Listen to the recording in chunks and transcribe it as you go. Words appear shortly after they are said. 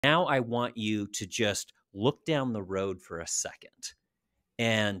Now I want you to just look down the road for a second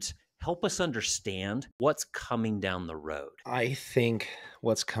and help us understand what's coming down the road. I think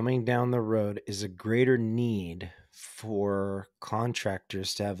what's coming down the road is a greater need for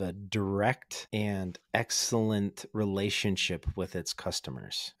contractors to have a direct and excellent relationship with its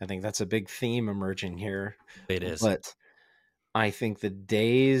customers. I think that's a big theme emerging here. It is. But I think the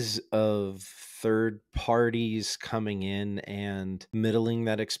days of third parties coming in and middling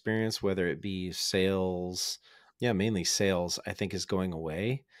that experience, whether it be sales, yeah, mainly sales, I think is going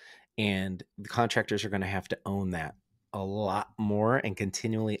away. And the contractors are going to have to own that a lot more and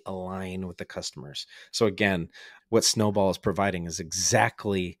continually align with the customers. So again, what Snowball is providing is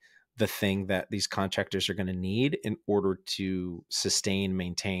exactly the thing that these contractors are going to need in order to sustain,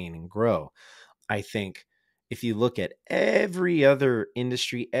 maintain, and grow. I think if you look at every other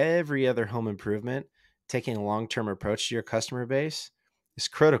industry, every other home improvement, taking a long term approach to your customer base is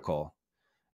critical.